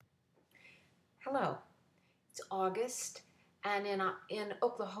Hello, it's August, and in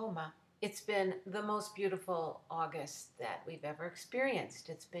Oklahoma, it's been the most beautiful August that we've ever experienced.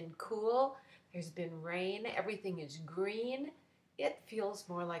 It's been cool, there's been rain, everything is green. It feels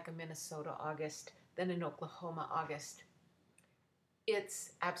more like a Minnesota August than an Oklahoma August.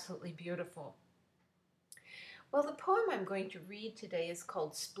 It's absolutely beautiful. Well, the poem I'm going to read today is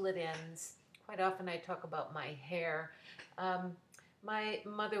called Split Ends. Quite often I talk about my hair. Um, my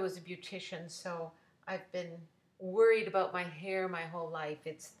mother was a beautician, so I've been worried about my hair my whole life.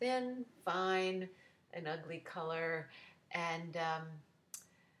 It's thin, fine, an ugly color, and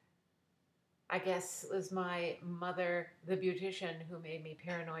I guess it was my mother, the beautician, who made me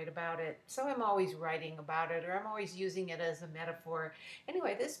paranoid about it. So I'm always writing about it, or I'm always using it as a metaphor.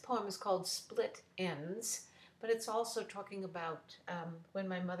 Anyway, this poem is called Split Ends, but it's also talking about when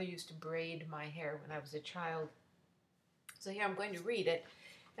my mother used to braid my hair when I was a child. So here I'm going to read it,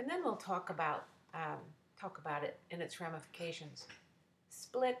 and then we'll talk about it and its ramifications.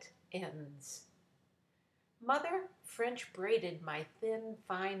 Split Ends. Mother French braided my thin,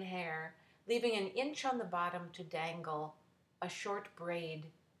 fine hair, leaving an inch on the bottom to dangle, a short braid,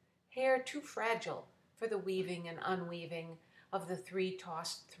 hair too fragile for the weaving and unweaving of the three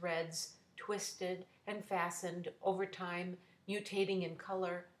tossed threads, twisted and fastened over time, mutating in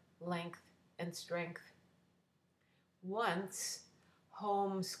color, length, and strength. Once,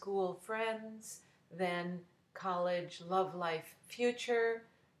 home school friends, then college, love life, future,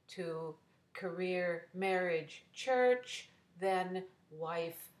 to career, marriage, church, then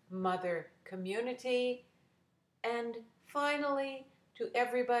wife, mother, community, and finally to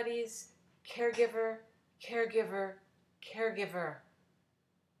everybody's caregiver, caregiver, caregiver.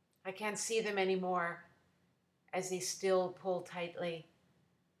 I can't see them anymore as they still pull tightly,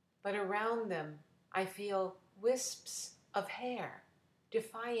 but around them I feel wisps of hair,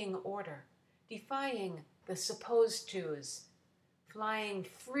 defying order, defying the supposed tos, flying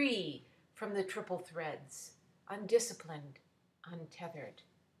free from the triple threads, undisciplined, untethered.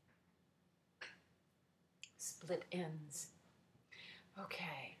 Split ends.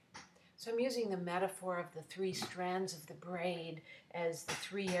 Okay, so I'm using the metaphor of the three strands of the braid as the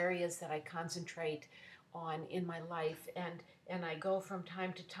three areas that I concentrate on in my life, and I go from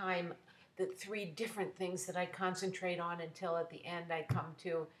time to time the three different things that I concentrate on until at the end I come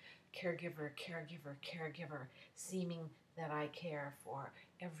to caregiver, caregiver, caregiver, seeming that I care for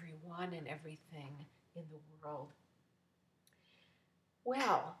everyone and everything in the world.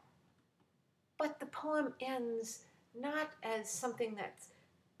 Well, but the poem ends not as something that's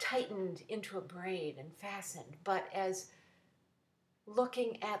tightened into a braid and fastened, but as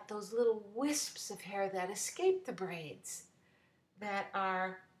looking at those little wisps of hair that escape the braids, that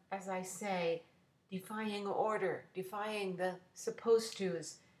are, as I say, defying order, defying the supposed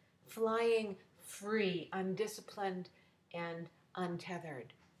to's, flying free, undisciplined, and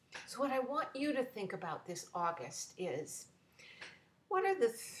untethered. So, what I want you to think about this August is, what are the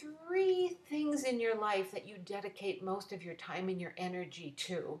three things in your life that you dedicate most of your time and your energy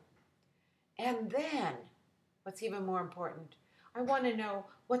to? And then, what's even more important, I want to know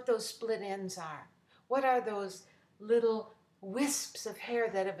what those split ends are. What are those little wisps of hair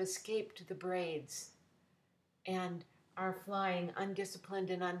that have escaped the braids and are flying undisciplined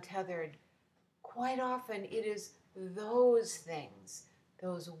and untethered? Quite often it is those things,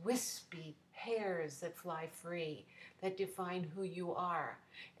 those wispy hairs that fly free, that define who you are,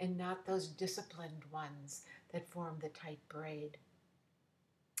 and not those disciplined ones that form the tight braid.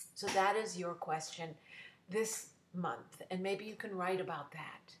 So that is your question this month, and maybe you can write about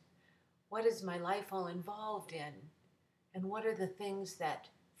that. What is my life all involved in? And what are the things that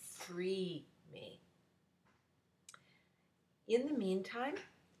free me? In the meantime,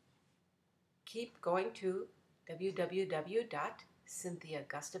 keep going to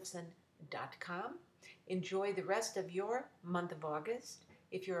www.cynthiagustavson.com. Enjoy the rest of your month of August.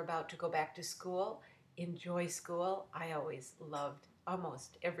 If you're about to go back to school, enjoy school. I always loved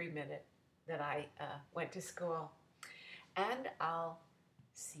almost every minute that I went to school. And I'll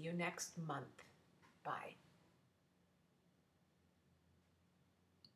see you next month. Bye.